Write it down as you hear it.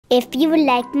If you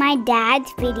like my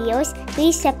dad's videos,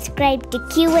 please subscribe to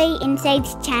QA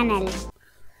Insights channel.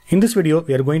 In this video,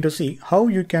 we are going to see how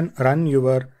you can run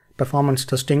your performance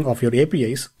testing of your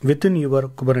APIs within your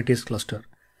Kubernetes cluster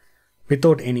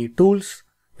without any tools,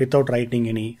 without writing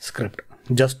any script,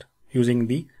 just using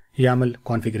the YAML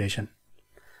configuration.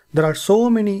 There are so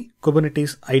many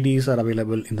Kubernetes IDEs are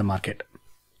available in the market,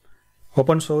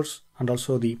 open source and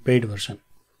also the paid version.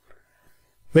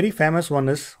 Very famous one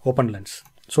is OpenLens.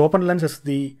 So OpenLens is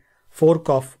the fork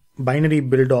of binary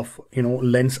build of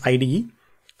Lens IDE.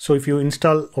 So if you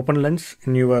install OpenLens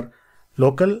in your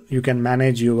local, you can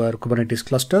manage your Kubernetes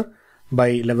cluster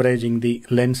by leveraging the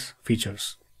Lens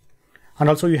features. And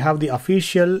also you have the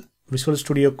official Visual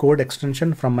Studio Code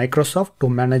extension from Microsoft to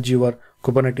manage your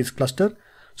Kubernetes cluster.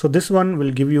 So this one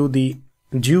will give you the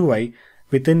GUI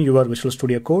within your Visual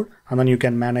Studio Code, and then you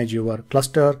can manage your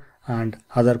cluster and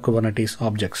other Kubernetes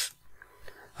objects.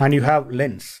 And you have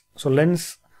Lens. So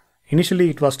Lens,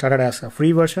 initially it was started as a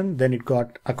free version, then it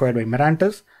got acquired by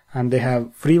Mirantis, and they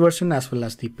have free version as well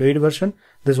as the paid version.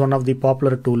 This is one of the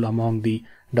popular tool among the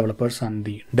developers and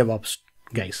the DevOps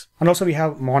guys. And also we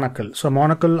have Monocle. So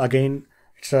Monocle, again,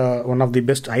 it's one of the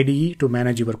best IDE to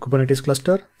manage your Kubernetes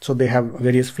cluster. So they have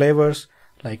various flavors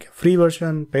like free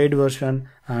version, paid version,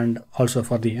 and also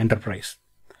for the enterprise.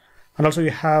 And also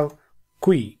you have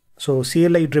Kui. So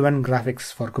CLI driven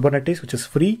graphics for Kubernetes, which is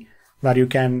free, where you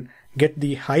can get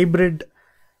the hybrid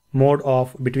mode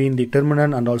of between the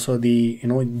terminal and also the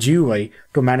GUI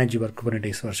to manage your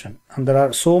Kubernetes version. And there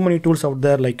are so many tools out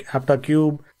there like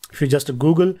AptaCube. If you just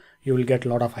Google, you will get a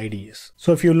lot of IDEs.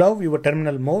 So if you love your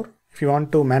terminal more, if you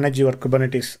want to manage your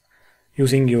Kubernetes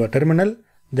using your terminal,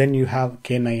 then you have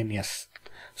K9s.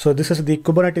 So this is the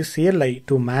Kubernetes CLI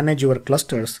to manage your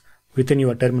clusters within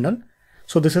your terminal.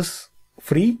 So this is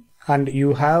free, and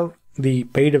you have the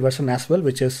paid version as well,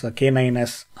 which is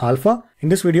K9s Alpha. In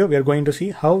this video, we are going to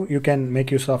see how you can make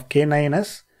use of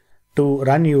K9s to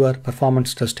run your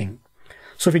performance testing.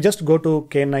 So if you just go to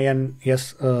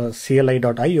K9s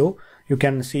CLI.io, you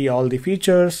can see all the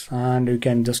features, and you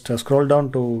can just scroll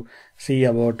down to see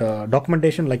about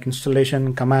documentation like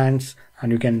installation, commands,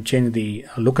 and you can change the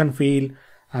look and feel,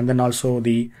 and then also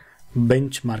the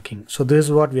benchmarking. So this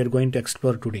is what we are going to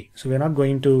explore today. So we are not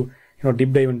going to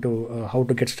deep dive into how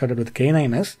to get started with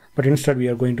K9s, but instead we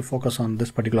are going to focus on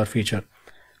this particular feature,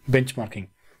 benchmarking.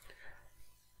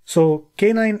 So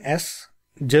K9s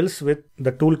gels with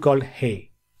the tool called Hey.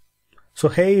 So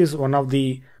Hey is one of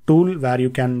the tool where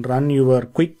you can run your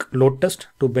quick load test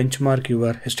to benchmark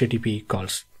your HTTP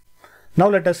calls. Now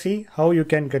let us see how you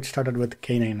can get started with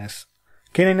K9s.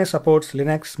 K9s supports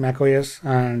Linux, macOS,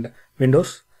 and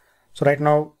Windows. So right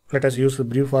now let us use the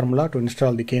brief formula to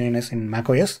install the K9s in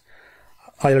macOS.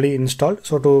 Already installed.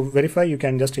 So to verify, you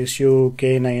can just issue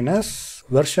K9s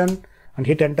version and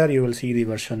hit enter. You will see the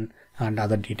version and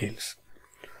other details.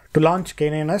 To launch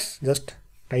K9s, just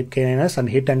type K9s and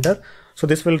hit enter. So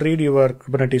this will read your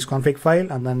Kubernetes config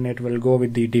file, and then it will go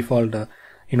with the default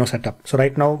setup. So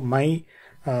right now my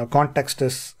context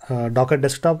is Docker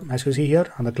desktop, as you see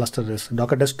here, and the cluster is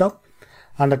Docker desktop.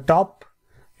 On the top,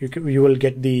 you will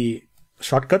get the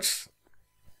shortcuts.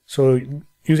 So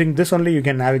using this only, you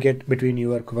can navigate between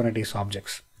your Kubernetes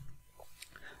objects.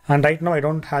 And right now I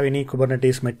don't have any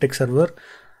Kubernetes metric server.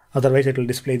 Otherwise it will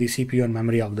display the CPU and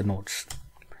memory of the nodes.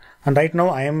 And right now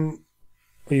I am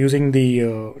using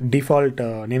the default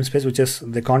namespace, which is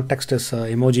the context is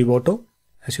emoji Voto,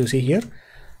 as you see here.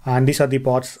 And these are the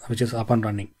pods which is up and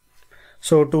running.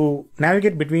 So to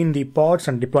navigate between the pods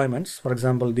and deployments, for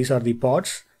example, these are the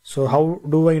pods. So how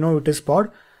do I know it is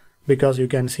pod? Because you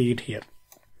can see it here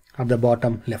at the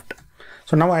bottom left.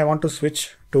 So now I want to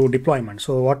switch to deployment.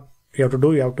 So what you have to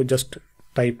do, you have to just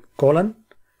type colon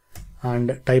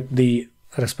and type the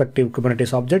respective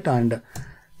Kubernetes object and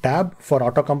tab for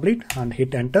autocomplete and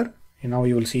hit enter. And now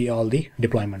you will see all the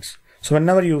deployments. So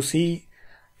whenever you see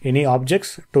any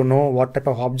objects, to know what type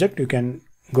of object, you can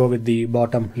go with the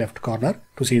bottom left corner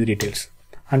to see the details.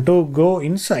 And to go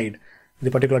inside the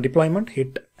particular deployment,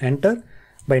 hit enter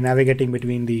by navigating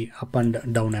between the up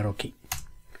and down arrow key.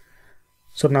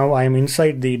 So now I am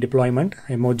inside the deployment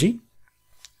emoji,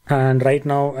 and right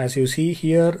now as you see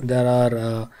here, there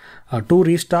are 2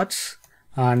 restarts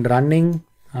and running,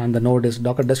 and the node is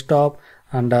Docker desktop,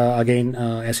 and again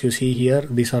as you see here,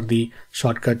 these are the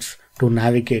shortcuts to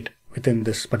navigate within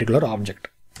this particular object.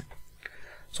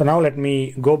 So now let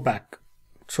me go back.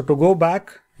 So to go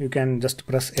back, you can just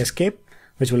press escape,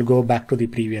 which will go back to the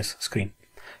previous screen.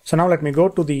 So now let me go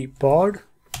to the pod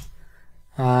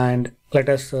and let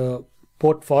us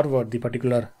port forward the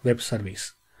particular web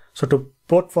service. So to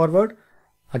port forward,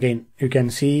 again, you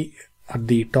can see at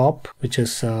the top, which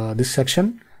is this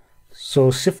section.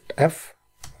 So Shift F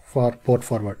for port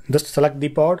forward. Just select the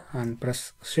pod and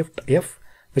press Shift F,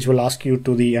 which will ask you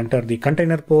to enter the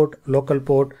container port, local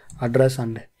port, address,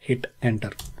 and hit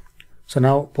enter. So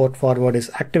now port forward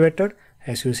is activated,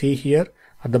 as you see here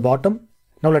at the bottom.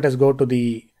 Now let us go to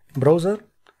the browser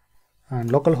and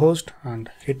localhost and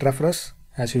hit refresh.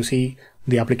 As you see,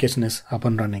 the application is up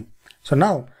and running. So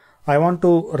now I want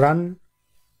to run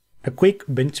a quick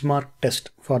benchmark test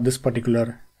for this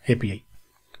particular API.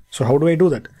 So how do I do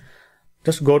that?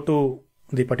 Just go to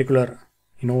the particular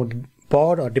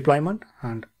pod or deployment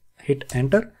and hit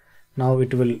enter. Now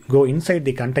it will go inside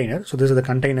the container. So this is the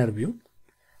container view.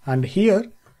 And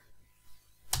here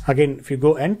again, if you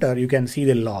go enter, you can see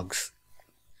the logs.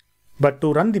 But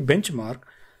to run the benchmark,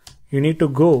 you need to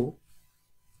go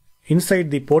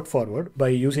inside the port forward by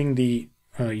using the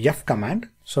F command.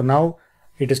 So now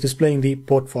it is displaying the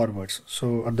port forwards.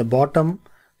 So at the bottom,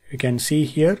 you can see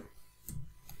here,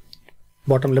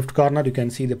 bottom left corner, you can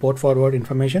see the port forward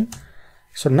information.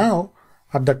 So now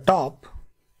at the top,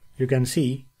 you can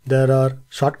see there are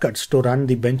shortcuts to run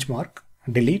the benchmark,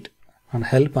 delete and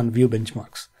help and view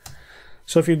benchmarks.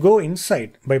 So if you go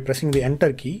inside by pressing the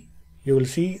enter key, you will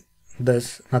see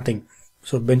there's nothing.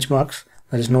 So benchmarks,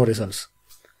 there is no results.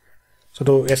 So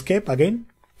to escape again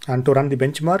and to run the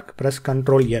benchmark, press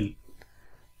Ctrl L.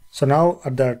 So now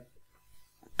at the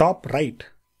top right,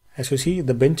 as you see,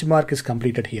 the benchmark is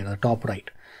completed here, the top right.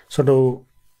 So to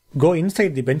go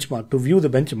inside the benchmark, to view the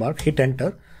benchmark, hit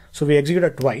enter. So we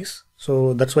executed twice.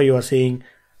 So that's why you are seeing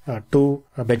two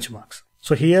benchmarks.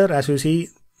 So here, as you see,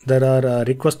 there are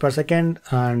requests per second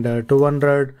and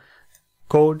 200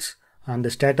 codes, and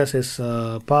the status is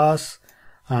pass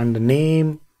and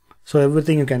name. So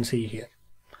everything you can see here.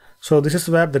 So this is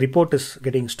where the report is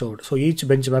getting stored. So each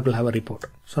benchmark will have a report.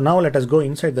 So now let us go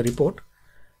inside the report.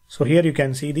 So here you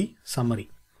can see the summary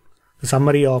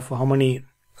of how many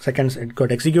seconds it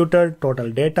got executed,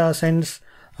 total data sends,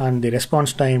 and the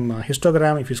response time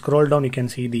histogram. If you scroll down, you can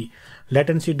see the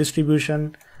latency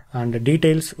distribution and the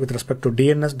details with respect to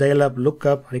DNS, dial-up,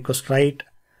 lookup, request write,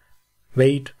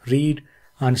 wait, read,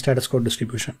 and status code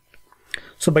distribution.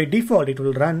 So by default, it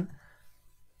will run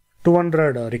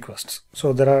 200 requests.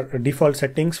 So there are default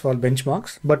settings for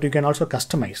benchmarks, but you can also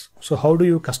customize. So how do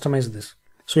you customize this?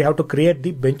 So you have to create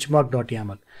the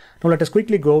benchmark.yaml. Now let us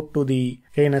quickly go to the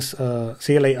ANS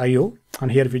CLI IO,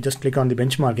 and here if you just click on the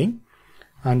benchmarking,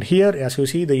 and here as you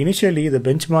see, initially the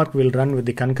benchmark will run with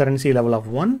the concurrency level of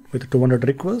 1 with 200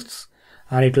 requests,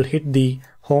 and it will hit the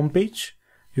home page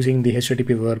using the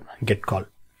HTTP verb get call.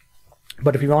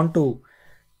 But if you want to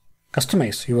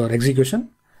customize your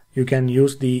execution, you can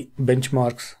use the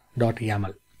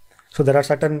benchmarks.yaml. So there are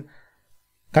certain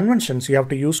conventions you have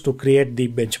to use to create the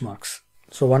benchmarks.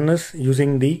 So one is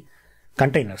using the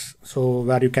containers. So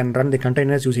where you can run the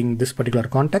containers using this particular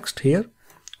context here,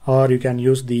 or you can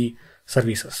use the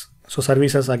services. So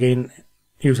services again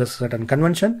uses certain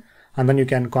convention, and then you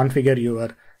can configure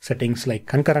your settings like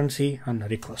concurrency and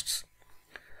requests.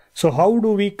 So how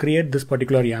do we create this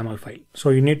particular YAML file?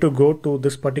 So you need to go to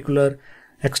this particular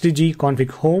xdg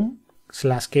config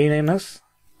home/kns,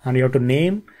 and you have to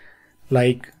name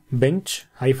like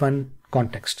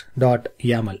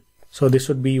bench-context.yaml. So this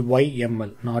should be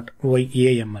YML, not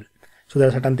YAML. So there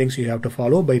are certain things you have to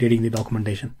follow by reading the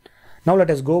documentation. Now let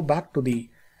us go back to the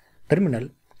terminal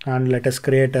and let us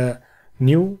create a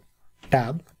new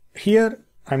tab. Here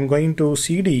I'm going to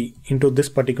cd into this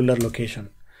particular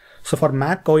location. So for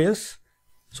Mac OS,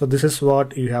 so this is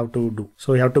what you have to do.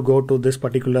 So you have to go to this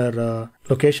particular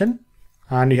location,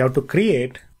 and you have to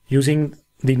create using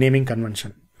the naming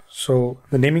convention. So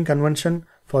the naming convention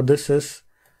for this is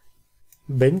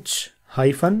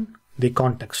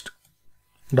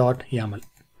bench-the-context.yaml.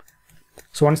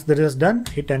 So once this is done,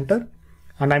 hit enter,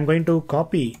 and I'm going to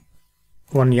copy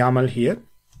one YAML here,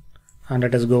 and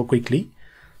let us go quickly.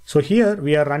 So here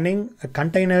we are running a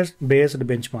container-based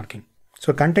benchmarking.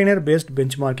 So container-based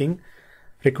benchmarking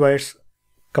requires a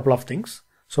couple of things.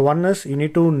 So one is you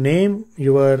need to name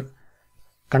your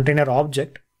container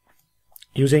object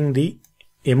using the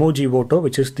emoji photo,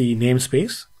 which is the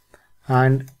namespace,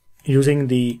 and using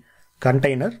the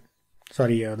container,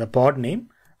 the pod name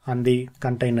and the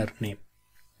container name.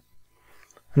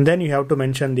 And then you have to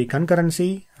mention the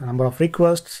concurrency, number of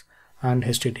requests, and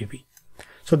HTTP.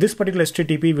 So this particular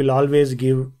HTTP will always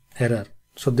give error.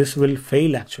 So this will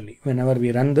fail actually. Whenever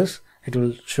we run this, it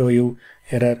will show you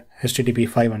error HTTP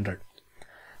 500.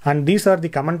 And these are the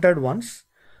commented ones.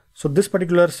 So this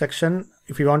particular section,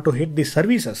 if you want to hit the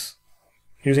services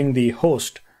using the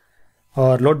host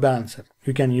or load balancer,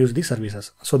 you can use the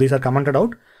services. So these are commented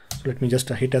out. So let me just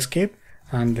hit escape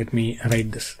and let me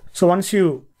write this. So once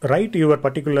you write your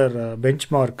particular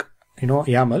benchmark,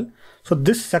 YAML, so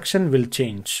this section will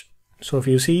change. So if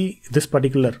you see this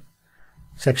particular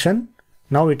section,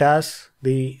 now it has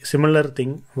the similar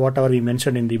thing, whatever we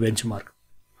mentioned in the benchmark.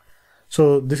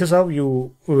 So this is how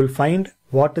you will find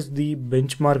what is the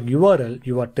benchmark URL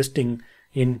you are testing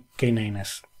in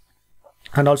K9s.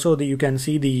 And also you can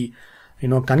see the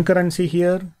concurrency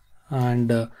here and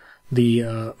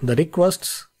the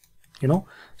requests,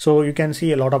 so you can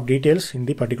see a lot of details in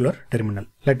the particular terminal.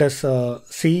 Let us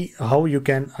see how you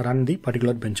can run the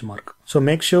particular benchmark. So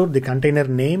make sure the container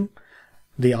name,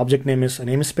 the object name is a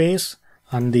namespace,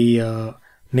 and the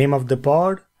name of the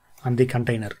pod and the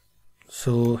container.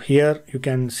 So here you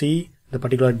can see the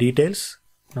particular details,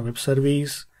 web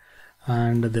service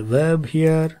and the web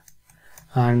here,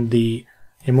 and the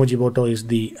emoji photo is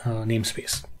the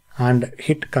namespace, and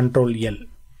hit Control L.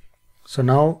 So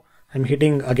now I'm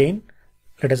hitting again.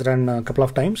 Let us run a couple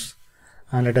of times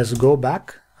and let us go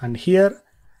back, and here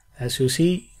as you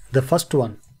see the first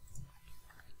one,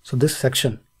 so this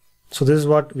section, so this is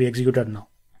what we executed now.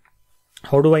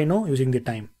 How do I know? Using the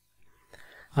time.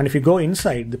 And if you go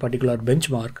inside the particular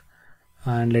benchmark,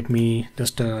 and let me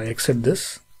just exit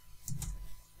this,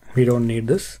 we don't need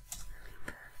this,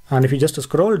 and if you just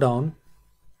scroll down,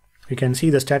 you can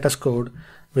see the status code,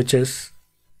 which is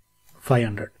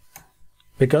 500.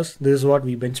 Because this is what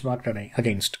we benchmarked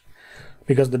against,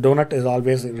 because the donut is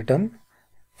always written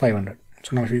 500.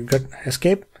 So now if you get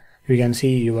escape, you can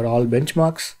see your all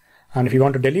benchmarks, and if you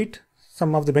want to delete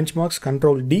some of the benchmarks,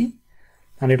 Control D,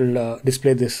 and it will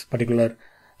display this particular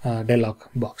dialog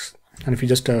box. And if you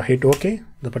just hit OK,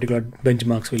 the particular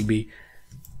benchmarks will be,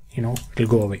 it will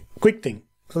go away. Quick thing.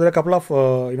 So there are a couple of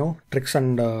tricks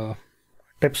and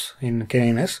tips in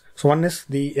K9s. So one is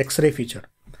the X-ray feature.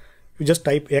 You just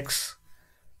type X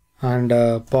and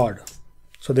pod,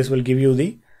 so this will give you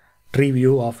the tree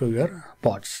view of your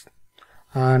pods.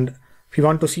 And if you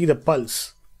want to see the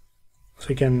pulse, so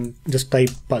you can just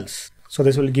type pulse, so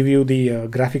this will give you the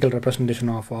graphical representation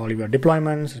of all your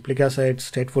deployments, replica sets,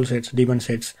 stateful sets, daemon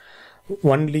sets,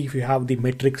 only if you have the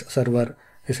metrics server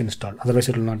is installed, otherwise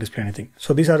it will not display anything.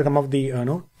 So these are some of the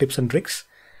tips and tricks.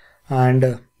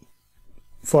 And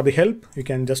for the help, you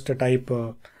can just type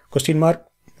question mark,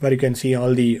 where you can see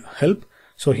all the help.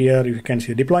 So here you can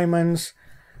see deployments,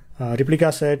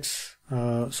 replica sets.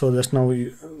 So this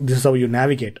is how you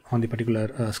navigate on the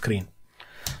particular screen.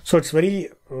 So it's very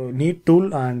neat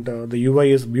tool, and the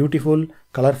UI is beautiful,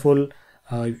 colorful.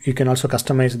 You can also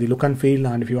customize the look and feel,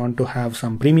 and if you want to have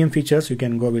some premium features, you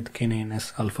can go with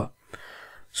K9s Alpha.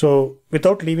 So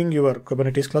without leaving your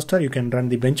Kubernetes cluster, you can run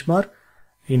the benchmark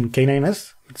in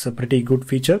K9s. It's a pretty good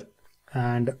feature,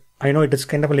 and I know it is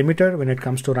kind of limited when it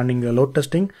comes to running the load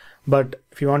testing, but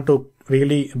if you want to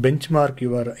really benchmark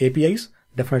your APIs,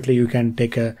 definitely you can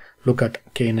take a look at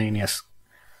K9s.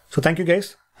 So thank you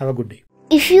guys. Have a good day.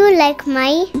 If you like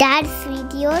my dad's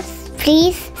videos,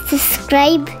 please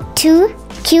subscribe to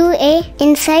QA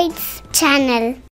Insights channel.